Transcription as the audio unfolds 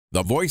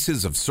The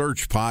Voices of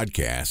Search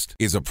podcast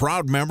is a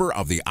proud member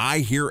of the I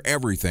Hear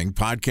Everything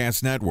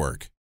podcast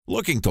network.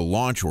 Looking to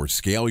launch or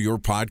scale your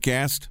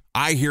podcast?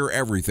 I Hear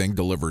Everything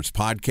delivers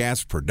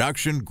podcast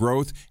production,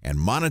 growth, and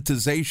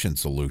monetization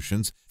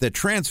solutions that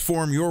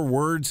transform your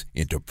words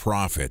into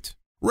profit.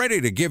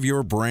 Ready to give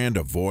your brand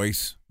a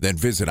voice? Then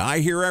visit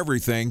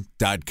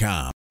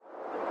iheareverything.com.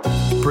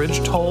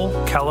 Bridge toll,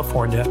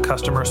 California,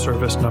 customer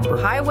service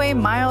number. Highway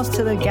miles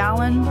to the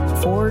gallon,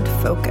 Ford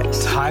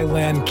Focus.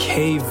 Thailand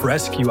cave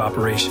rescue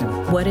operation.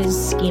 What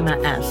is Schema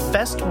F?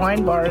 Best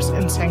wine bars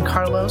in San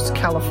Carlos,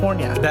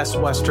 California. Best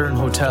Western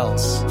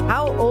hotels.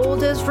 How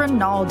old is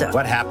Ronaldo?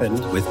 What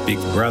happened with Big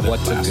Brother?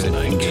 What's a good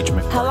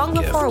engagement? How long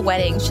before a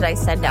wedding should I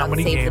send out How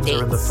many save games the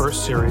dates? are in the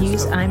first series?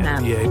 Use IMAP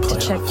NBA to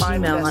check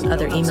email on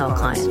other email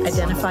clients.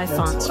 Identify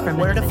fonts from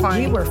Where to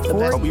find We were the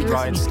 4 best-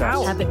 years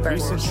out. Have it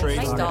burned.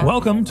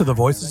 Welcome to the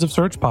Voices of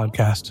Search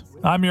podcast.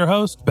 I'm your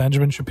host,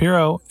 Benjamin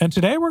Shapiro, and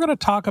today we're going to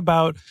talk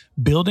about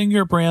building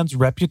your brand's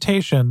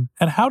reputation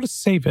and how to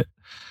save it.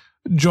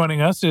 Joining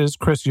us is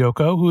Chris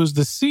Yoko, who is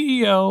the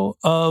CEO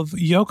of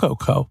Yoko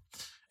Co.,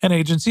 an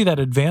agency that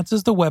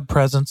advances the web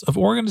presence of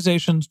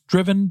organizations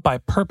driven by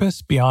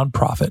purpose beyond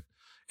profit,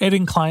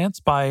 aiding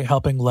clients by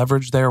helping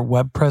leverage their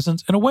web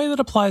presence in a way that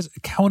applies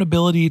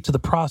accountability to the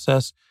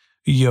process.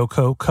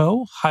 Yoko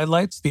Co.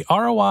 highlights the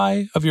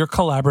ROI of your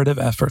collaborative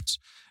efforts.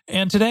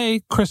 And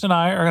today, Chris and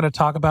I are going to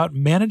talk about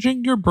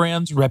managing your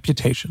brand's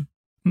reputation.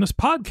 And this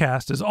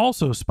podcast is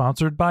also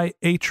sponsored by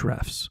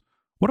Ahrefs.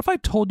 What if I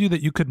told you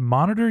that you could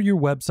monitor your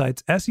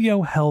website's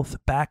SEO health,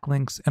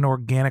 backlinks, and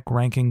organic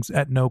rankings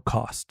at no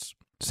costs?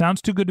 Sounds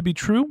too good to be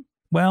true?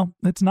 Well,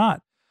 it's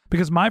not,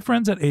 because my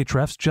friends at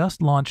Ahrefs just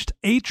launched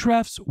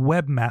Ahrefs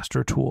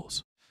Webmaster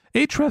Tools.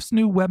 Ahrefs'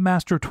 new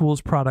Webmaster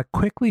Tools product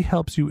quickly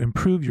helps you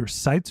improve your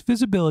site's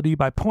visibility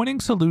by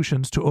pointing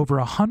solutions to over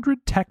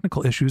 100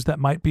 technical issues that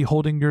might be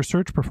holding your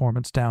search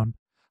performance down.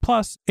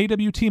 Plus,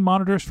 AWT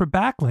monitors for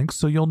backlinks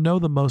so you'll know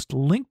the most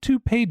linked to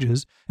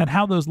pages and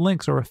how those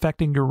links are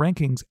affecting your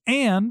rankings.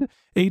 And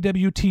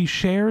AWT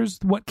shares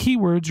what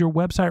keywords your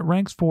website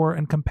ranks for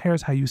and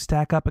compares how you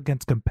stack up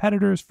against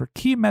competitors for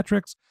key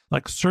metrics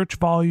like search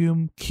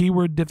volume,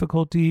 keyword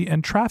difficulty,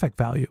 and traffic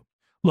value.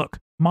 Look,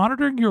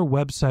 monitoring your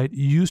website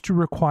used to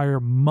require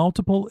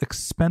multiple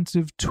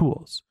expensive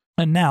tools.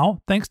 And now,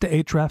 thanks to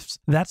Ahrefs,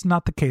 that's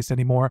not the case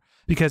anymore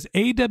because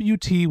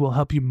AWT will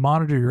help you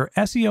monitor your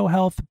SEO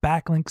health,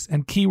 backlinks,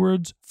 and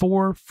keywords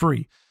for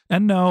free.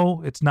 And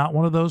no, it's not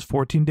one of those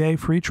 14-day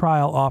free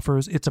trial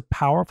offers. It's a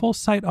powerful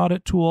site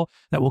audit tool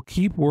that will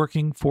keep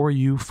working for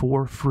you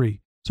for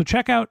free. So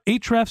check out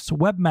Ahrefs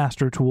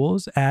Webmaster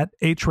Tools at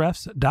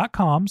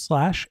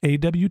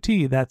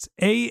ahrefs.com/AWT. That's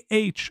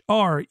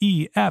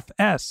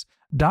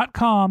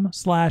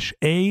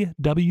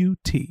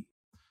ahrefs.com/AWT.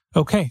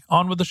 Okay,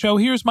 on with the show.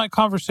 Here's my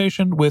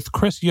conversation with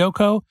Chris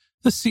Yoko,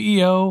 the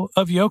CEO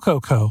of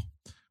Yoko Co.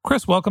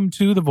 Chris, welcome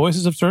to the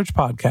Voices of Search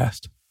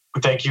podcast.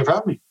 Thank you for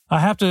having me. I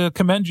have to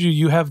commend you.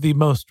 You have the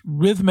most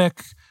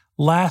rhythmic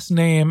last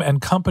name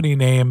and company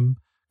name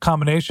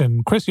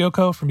combination. Chris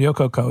Yoko from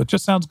Yoko Co. It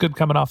just sounds good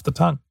coming off the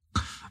tongue.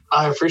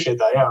 I appreciate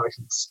that. Yeah, if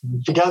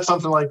you got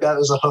something like that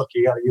as a hook,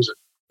 you got to use it.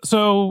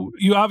 So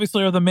you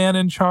obviously are the man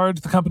in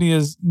charge. The company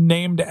is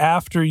named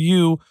after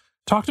you.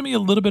 Talk to me a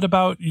little bit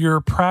about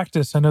your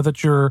practice. I know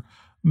that you're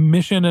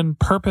mission and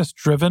purpose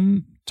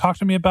driven. Talk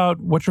to me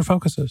about what your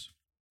focus is.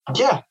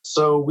 Yeah,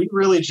 so we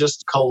really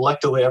just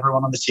collectively,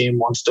 everyone on the team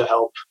wants to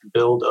help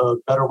build a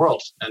better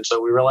world. And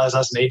so we realize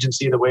as an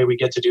agency, the way we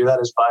get to do that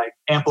is by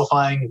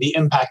amplifying the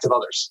impact of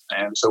others.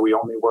 And so we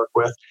only work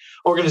with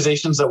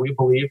organizations that we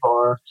believe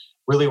are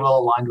really well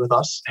aligned with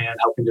us and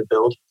helping to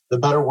build the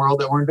better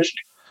world that we're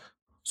envisioning.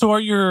 So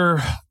are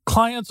your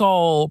clients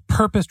all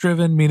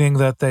purpose-driven, meaning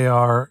that they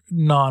are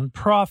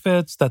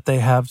nonprofits, that they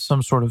have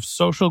some sort of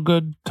social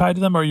good tied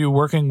to them? Or are you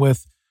working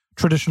with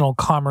traditional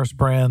commerce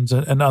brands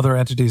and other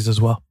entities as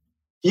well?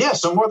 Yeah,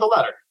 so more the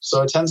latter.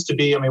 So it tends to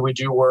be, we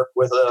do work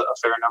with a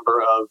fair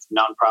number of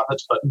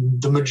nonprofits, but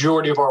the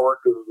majority of our work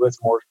is with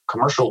more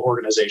commercial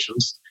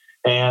organizations.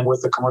 And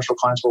with the commercial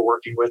clients we're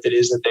working with, it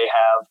is that they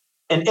have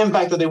an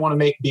impact that they want to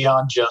make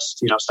beyond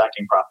just,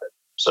 stacking profit.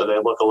 So they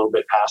look a little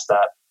bit past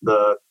that.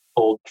 The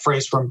old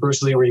phrase from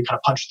Bruce Lee where you kind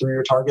of punch through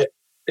your target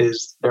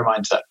is their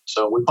mindset.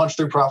 So we punch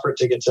through profit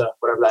to get to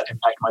whatever that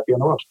impact might be on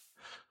the world.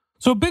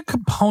 So a big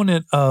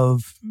component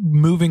of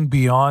moving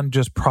beyond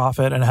just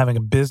profit and having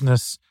a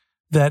business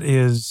that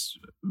is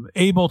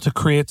able to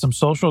create some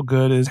social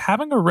good is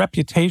having a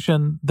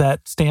reputation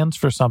that stands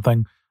for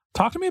something.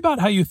 Talk to me about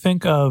how you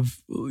think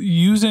of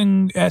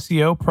using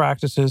SEO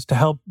practices to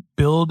help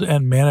build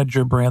and manage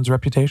your brand's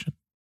reputation.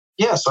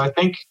 Yeah, so I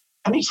think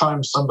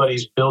anytime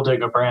somebody's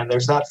building a brand,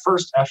 there's that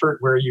first effort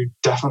where you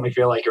definitely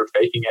feel like you're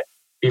faking it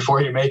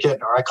before you make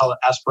it, or I call it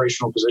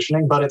aspirational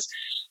positioning. But it's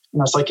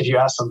like if you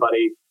ask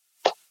somebody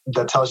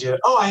that tells you,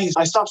 oh,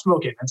 I stopped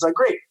smoking. It's like,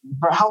 great.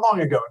 How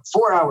long ago?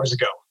 4 hours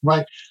ago,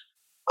 right?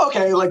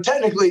 Okay,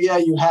 technically, yeah,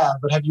 you have,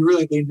 but have you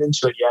really leaned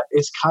into it yet?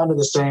 It's kind of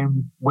the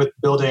same with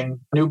building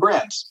new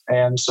brands.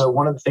 And so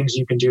one of the things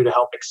you can do to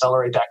help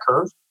accelerate that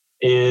curve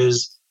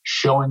is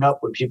showing up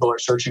when people are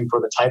searching for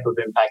the type of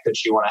impact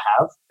that you want to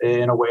have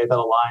in a way that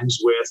aligns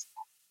with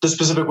the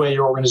specific way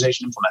your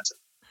organization implements it.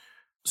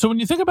 So when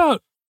you think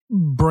about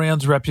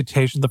brand's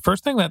reputation, the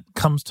first thing that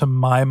comes to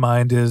my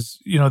mind is,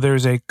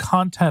 there's a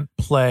content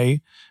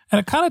play, and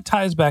it kind of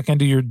ties back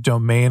into your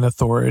domain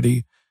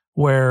authority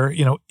where,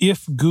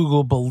 if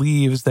Google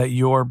believes that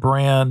your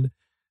brand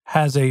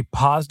has a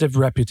positive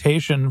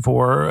reputation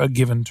for a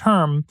given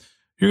term,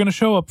 you're going to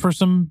show up for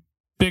some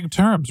big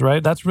terms,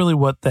 right? That's really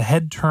what the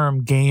head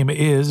term game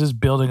is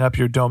building up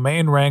your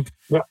domain rank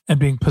and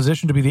being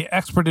positioned to be the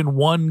expert in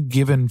one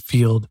given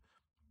field.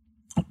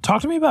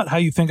 Talk to me about how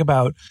you think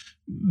about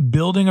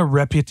building a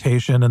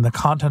reputation and the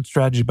content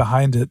strategy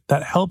behind it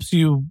that helps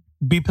you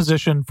be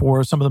positioned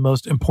for some of the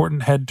most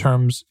important head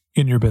terms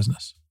in your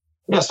business.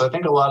 Yeah, so I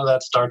think a lot of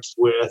that starts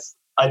with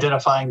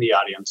identifying the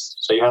audience.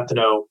 So you have to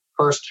know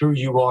first who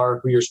you are,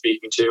 who you're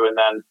speaking to, and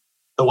then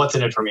the what's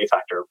in it for me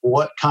factor.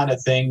 What kind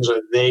of things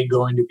are they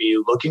going to be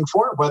looking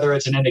for? Whether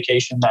it's an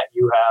indication that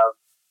you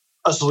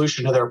have a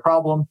solution to their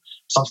problem,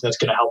 something that's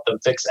going to help them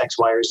fix X,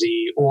 Y, or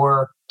Z,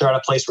 or they're at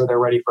a place where they're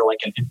ready for like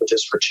an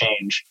impetus for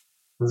change.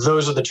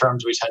 Those are the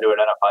terms we tend to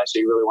identify. So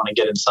you really want to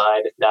get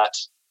inside that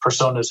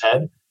persona's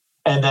head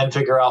and then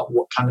figure out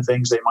what kind of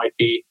things they might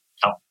be,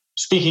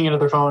 speaking into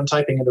their phone,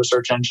 typing into a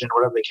search engine,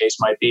 whatever the case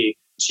might be.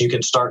 So you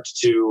can start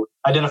to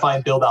identify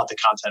and build out the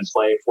content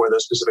play for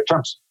those specific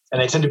terms.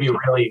 And they tend to be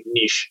really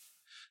niche.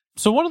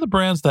 So one of the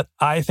brands that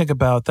I think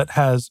about that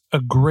has a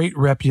great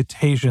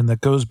reputation that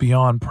goes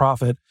beyond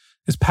profit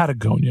is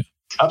Patagonia.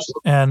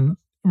 Absolutely. And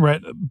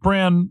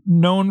brand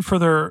known for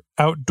their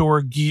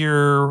outdoor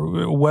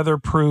gear,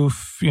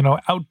 weatherproof,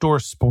 outdoor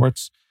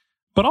sports,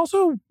 but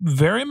also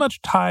very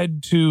much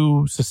tied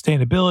to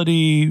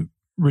sustainability,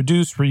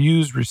 reduce,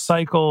 reuse,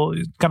 recycle,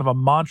 kind of a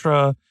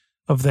mantra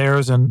of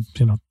theirs and,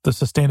 the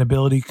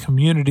sustainability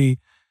community.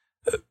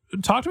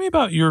 Talk to me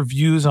about your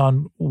views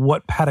on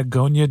what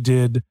Patagonia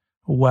did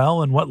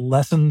well and what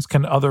lessons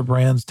can other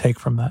brands take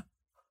from that?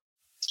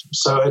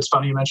 So it's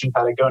funny you mentioned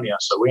Patagonia.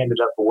 So we ended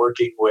up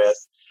working with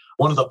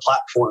one of the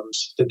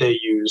platforms that they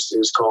use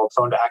is called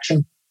Phone to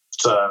Action.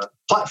 It's a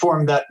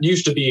platform that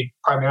used to be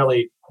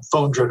primarily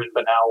phone driven,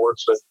 but now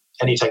works with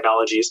any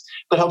technologies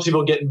that helps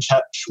people get in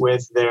touch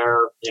with their,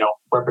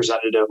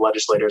 representative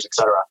legislators, et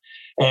cetera.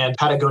 And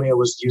Patagonia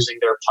was using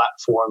their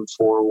platform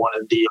for one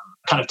of the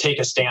kind of take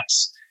a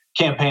stance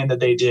campaign that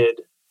they did,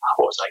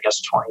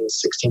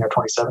 2016 or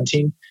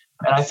 2017.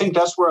 And I think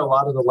that's where a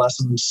lot of the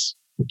lessons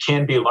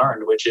can be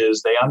learned, which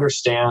is they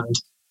understand,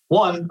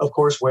 one, of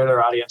course, where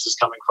their audience is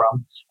coming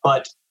from,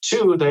 but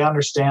two, they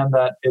understand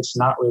that it's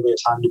not really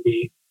a time to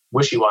be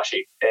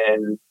wishy-washy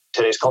in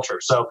today's culture.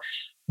 So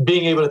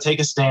being able to take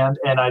a stand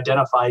and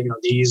identify,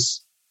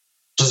 these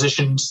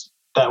positions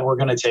that we're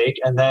going to take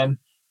and then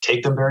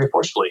take them very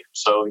forcefully.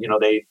 So,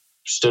 they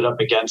stood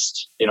up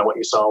against, what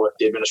you saw with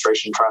the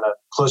administration trying to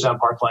close down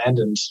Parkland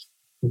and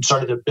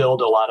started to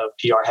build a lot of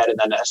PR head and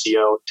then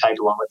SEO tagged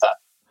along with that.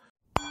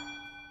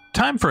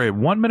 Time for a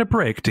 1-minute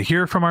break to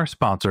hear from our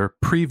sponsor,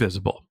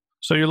 Previsible.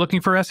 So you're looking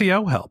for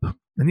SEO help,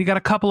 and you got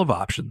a couple of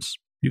options.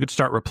 You could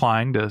start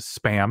replying to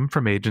spam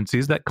from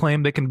agencies that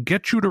claim they can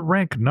get you to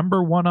rank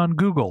 #1 on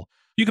Google.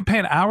 You can pay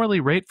an hourly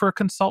rate for a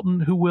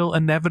consultant who will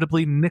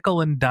inevitably nickel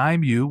and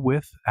dime you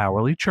with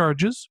hourly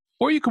charges.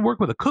 Or you can work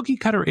with a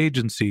cookie-cutter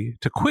agency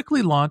to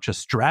quickly launch a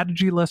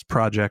strategy-less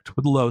project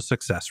with low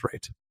success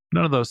rate.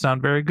 None of those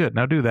sound very good,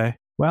 now do they?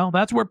 Well,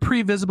 that's where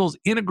Previsible's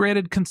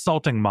integrated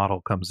consulting model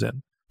comes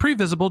in.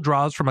 Previsible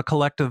draws from a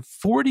collective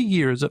 40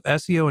 years of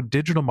SEO and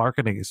digital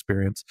marketing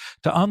experience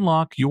to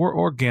unlock your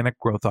organic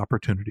growth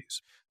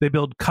opportunities. They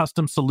build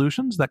custom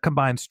solutions that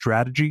combine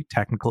strategy,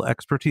 technical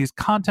expertise,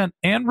 content,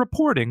 and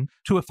reporting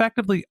to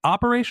effectively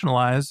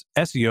operationalize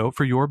SEO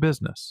for your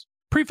business.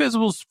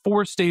 Previsible's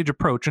 4-stage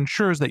approach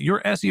ensures that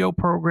your SEO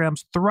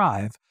programs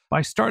thrive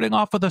by starting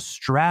off with a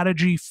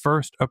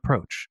strategy-first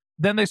approach.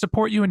 Then they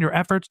support you in your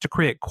efforts to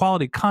create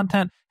quality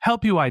content,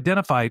 help you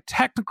identify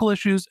technical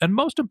issues, and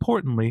most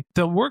importantly,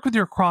 they'll work with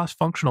your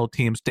cross-functional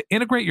teams to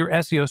integrate your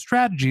SEO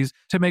strategies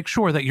to make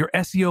sure that your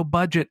SEO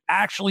budget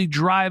actually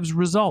drives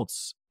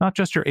results, not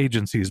just your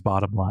agency's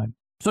bottom line.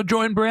 So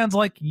join brands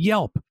like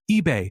Yelp,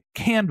 eBay,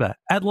 Canva,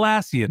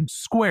 Atlassian,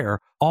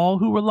 Square, all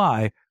who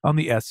rely on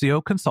the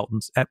SEO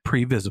consultants at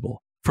Previsible.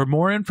 For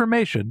more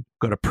information,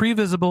 go to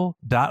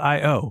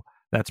previsible.io.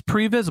 That's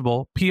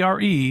Previsible,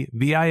 Previsible.io.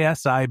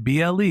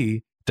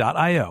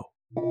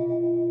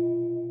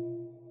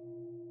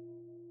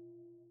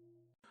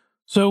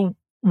 So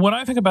when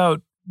I think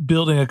about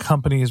building a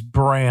company's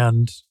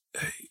brand,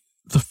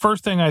 the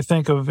first thing I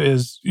think of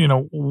is,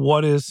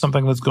 what is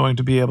something that's going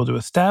to be able to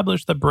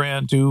establish the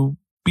brand to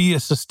be a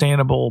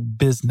sustainable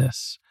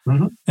business?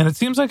 Mm-hmm. And it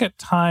seems like at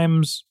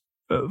times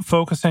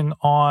focusing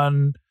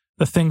on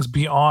the things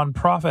beyond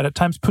profit at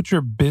times puts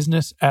your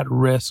business at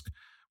risk.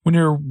 When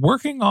you're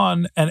working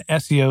on an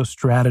SEO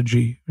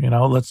strategy,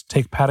 let's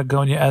take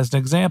Patagonia as an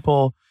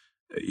example,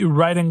 you're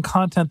writing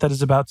content that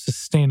is about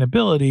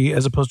sustainability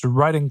as opposed to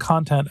writing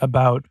content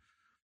about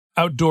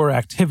outdoor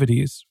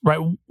activities, right?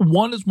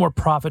 One is more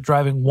profit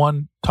driving,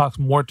 one talks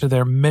more to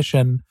their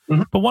mission,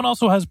 but one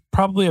also has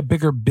probably a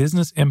bigger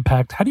business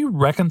impact. How do you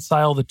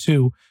reconcile the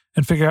two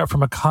and figure out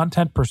from a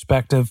content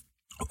perspective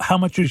how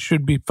much you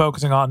should be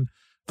focusing on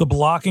the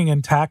blocking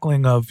and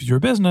tackling of your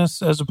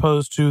business as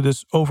opposed to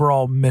this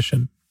overall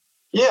mission?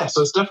 Yeah,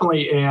 so it's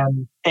definitely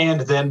an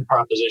and then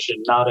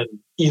proposition, not an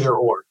either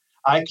or.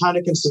 I kind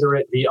of consider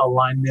it the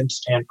alignment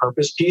and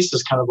purpose piece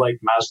is kind of like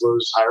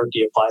Maslow's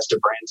hierarchy applies to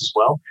brands as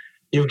well.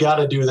 You've got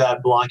to do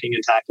that blocking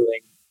and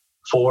tackling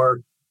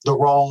for the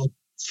wrong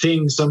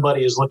thing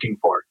somebody is looking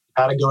for.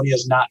 Patagonia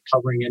is not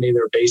covering any of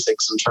their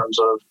basics in terms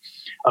of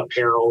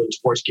apparel and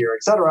sports gear,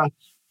 etc.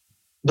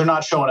 They're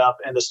not showing up,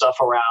 and the stuff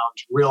around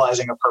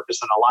realizing a purpose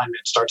and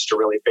alignment starts to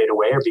really fade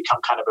away or become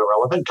kind of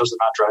irrelevant because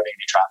they're not driving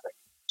any traffic.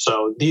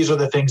 So these are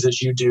the things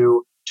that you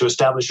do to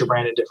establish your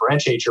brand and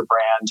differentiate your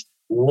brand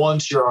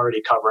once you're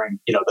already covering,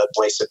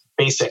 the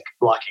basic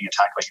blocking and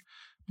tackling.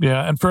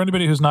 Yeah. And for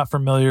anybody who's not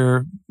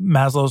familiar,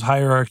 Maslow's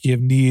hierarchy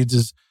of needs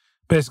is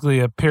basically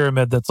a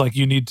pyramid that's like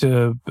you need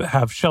to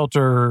have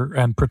shelter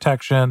and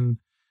protection.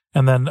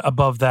 And then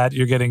above that,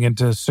 you're getting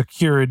into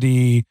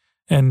security.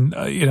 And,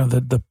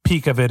 the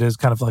peak of it is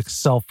kind of like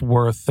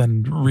self-worth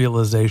and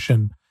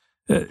realization.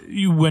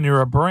 When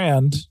you're a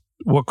brand,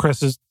 what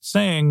Chris is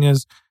saying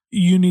is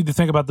you need to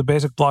think about the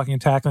basic blocking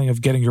and tackling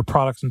of getting your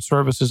products and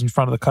services in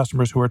front of the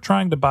customers who are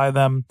trying to buy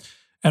them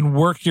and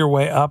work your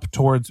way up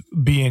towards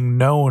being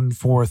known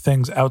for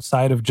things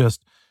outside of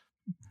just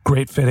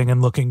great fitting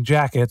and looking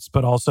jackets,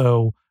 but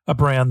also a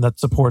brand that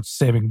supports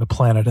saving the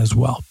planet as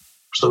well.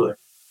 Absolutely.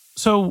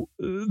 So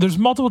there's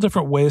multiple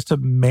different ways to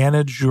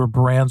manage your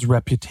brand's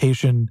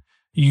reputation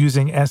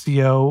using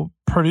SEO.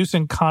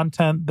 Producing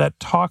content that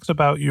talks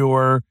about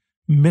your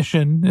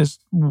mission is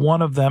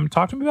one of them.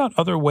 Talk to me about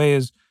other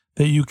ways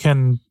that you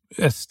can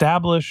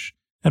establish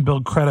and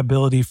build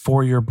credibility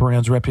for your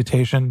brand's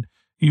reputation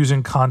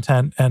using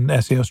content and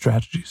SEO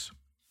strategies.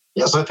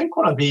 Yeah, so I think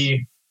one of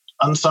the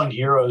unsung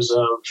heroes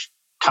of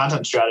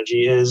content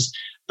strategy is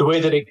the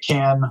way that it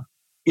can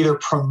either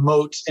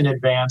promote in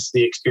advance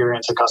the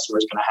experience a customer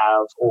is going to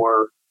have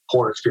or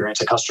poor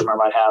experience a customer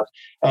might have.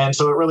 And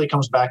so it really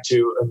comes back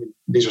to,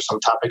 these are some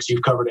topics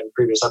you've covered in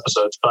previous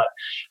episodes, but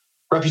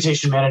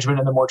reputation management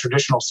in the more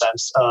traditional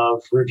sense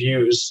of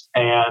reviews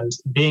and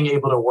being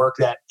able to work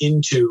that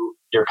into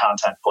your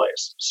content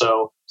plays.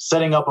 So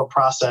setting up a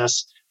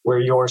process where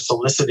you're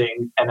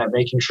soliciting and then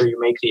making sure you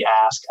make the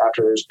ask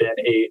after there's been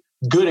a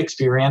good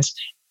experience,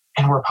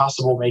 and where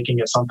possible, making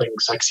it something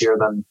sexier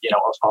than, a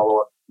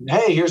follow-up.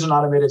 Hey, here's an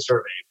automated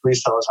survey.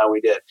 Please tell us how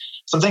we did.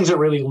 Some things that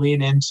really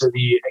lean into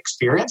the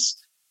experience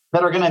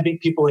that are going to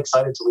make people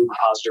excited to leave a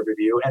positive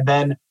review, and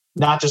then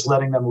not just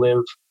letting them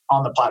live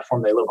on the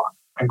platform they live on,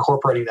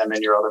 incorporating them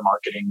in your other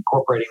marketing,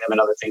 incorporating them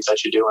in other things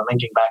that you do, and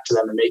linking back to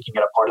them and making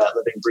it a part of that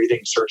living, breathing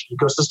search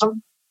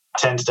ecosystem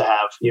tends to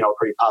have, a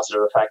pretty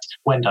positive effect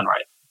when done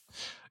right.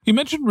 You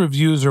mentioned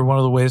reviews are one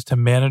of the ways to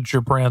manage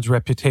your brand's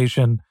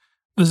reputation.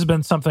 This has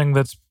been something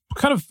that's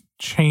kind of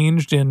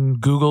changed in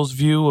Google's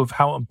view of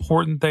how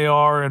important they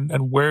are and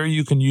where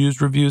you can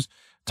use reviews.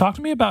 Talk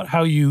to me about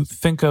how you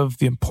think of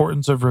the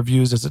importance of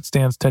reviews as it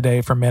stands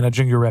today for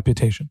managing your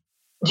reputation.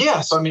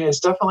 Yeah, so it's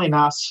definitely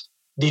not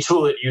the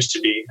tool it used to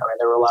be.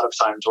 There were a lot of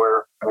times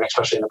where,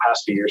 especially in the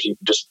past few years, you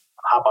could just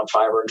hop on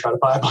Fiverr and try to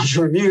buy a bunch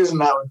of reviews,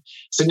 and that would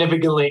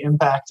significantly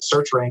impact the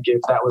search rank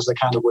if that was the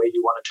kind of way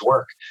you wanted to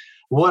work.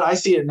 What I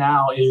see it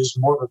now is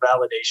more of a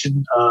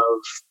validation of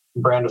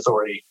brand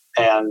authority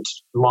and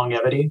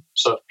longevity.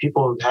 So if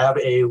people have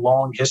a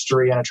long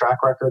history and a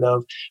track record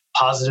of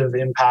positive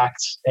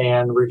impact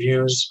and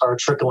reviews are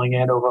trickling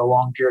in over a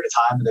long period of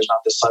time, and there's not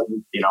this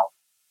sudden,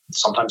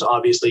 sometimes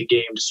obviously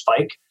gamed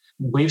spike,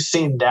 we've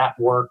seen that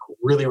work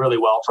really, really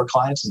well for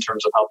clients in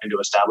terms of helping to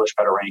establish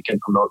better rank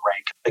and promote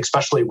rank,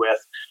 especially with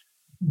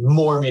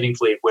more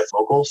meaningfully with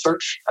local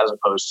search as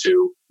opposed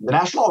to the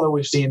national, although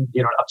we've seen,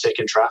 an uptick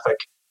in traffic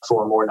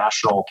for more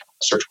national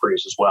search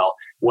queries as well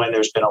when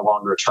there's been a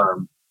longer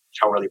term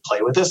really play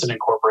with this and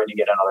incorporating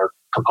it in other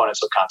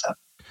components of content.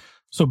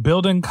 So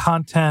building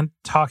content,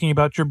 talking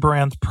about your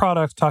brand's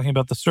products, talking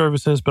about the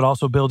services, but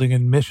also building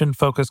in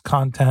mission-focused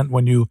content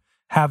when you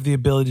have the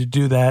ability to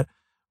do that.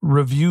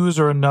 Reviews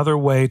are another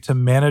way to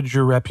manage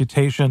your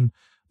reputation.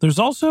 There's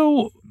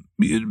also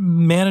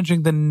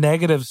managing the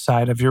negative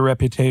side of your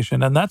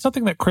reputation, and that's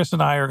something that Chris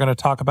and I are going to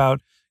talk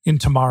about in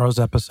tomorrow's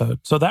episode.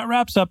 So that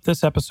wraps up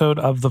this episode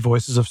of the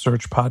Voices of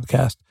Search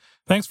podcast.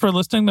 Thanks for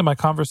listening to my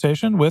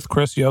conversation with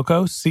Chris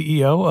Yocco,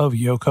 CEO of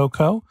Yocco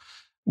Co.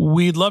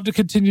 We'd love to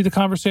continue the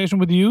conversation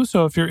with you.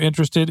 So if you're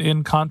interested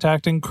in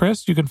contacting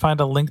Chris, you can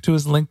find a link to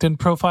his LinkedIn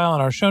profile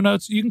in our show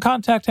notes. You can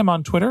contact him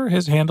on Twitter.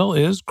 His handle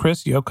is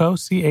Chris Yocco,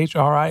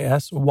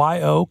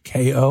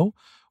 ChrisYoko.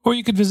 Or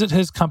you could visit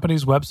his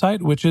company's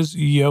website, which is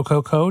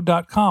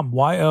yococo.com,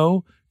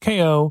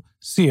 YOKOCO.com.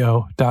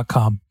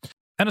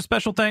 And a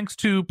special thanks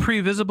to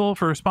Previsible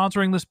for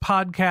sponsoring this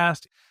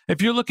podcast.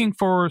 If you're looking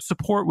for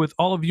support with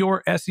all of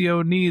your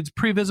SEO needs,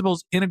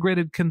 Previsible's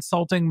integrated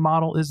consulting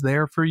model is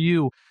there for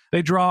you.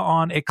 They draw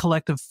on a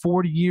collective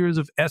 40 years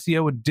of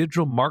SEO and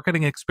digital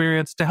marketing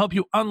experience to help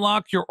you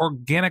unlock your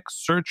organic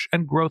search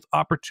and growth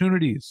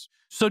opportunities.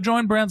 So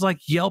join brands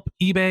like Yelp,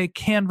 eBay,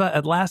 Canva,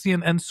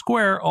 Atlassian, and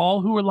Square,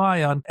 all who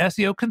rely on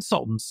SEO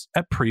consultants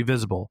at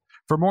Previsible.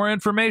 For more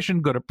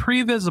information, go to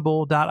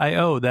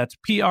previsible.io. That's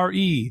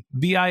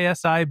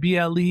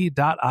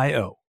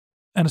previsible.io.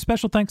 And a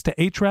special thanks to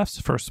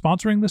Ahrefs for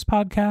sponsoring this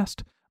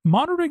podcast.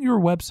 Monitoring your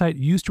website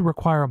used to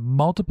require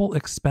multiple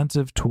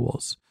expensive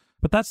tools,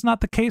 but that's not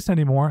the case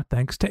anymore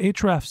thanks to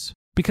Ahrefs,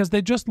 because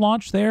they just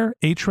launched their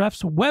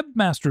Ahrefs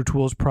Webmaster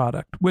Tools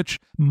product, which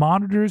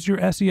monitors your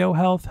SEO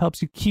health,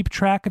 helps you keep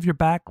track of your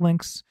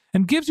backlinks,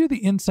 and gives you the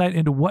insight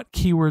into what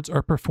keywords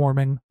are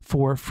performing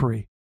for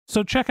free.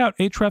 So check out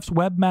Ahrefs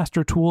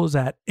Webmaster Tools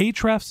at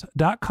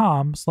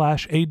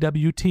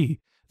ahrefs.com/AWT.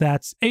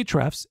 That's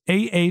Ahrefs,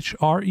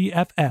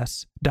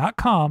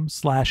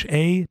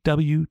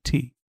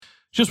 AHREFS.com/AWT.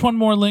 Just one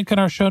more link in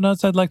our show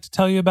notes I'd like to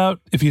tell you about.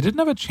 If you didn't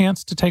have a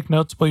chance to take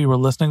notes while you were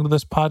listening to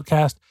this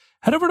podcast,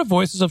 head over to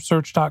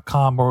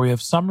voicesofsearch.com, where we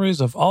have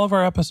summaries of all of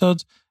our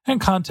episodes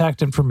and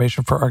contact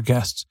information for our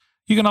guests.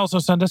 You can also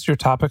send us your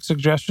topic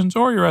suggestions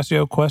or your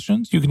SEO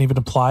questions. You can even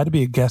apply to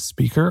be a guest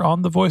speaker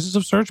on the Voices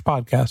of Search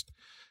podcast.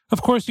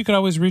 Of course, you can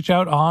always reach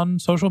out on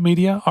social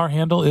media. Our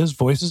handle is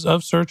Voices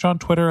of Search on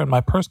Twitter, and my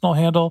personal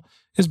handle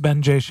is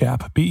Ben J.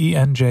 Shap,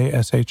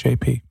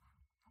 BenJShap.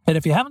 And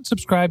if you haven't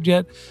subscribed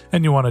yet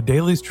and you want a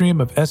daily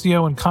stream of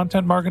SEO and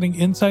content marketing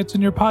insights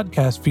in your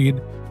podcast feed,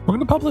 we're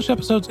going to publish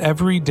episodes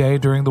every day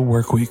during the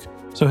work week.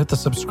 So hit the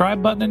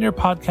subscribe button in your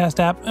podcast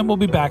app, and we'll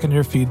be back in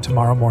your feed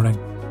tomorrow morning.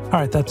 All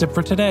right, that's it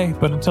for today.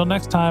 But until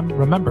next time,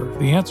 remember,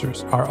 the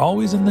answers are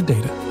always in the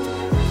data.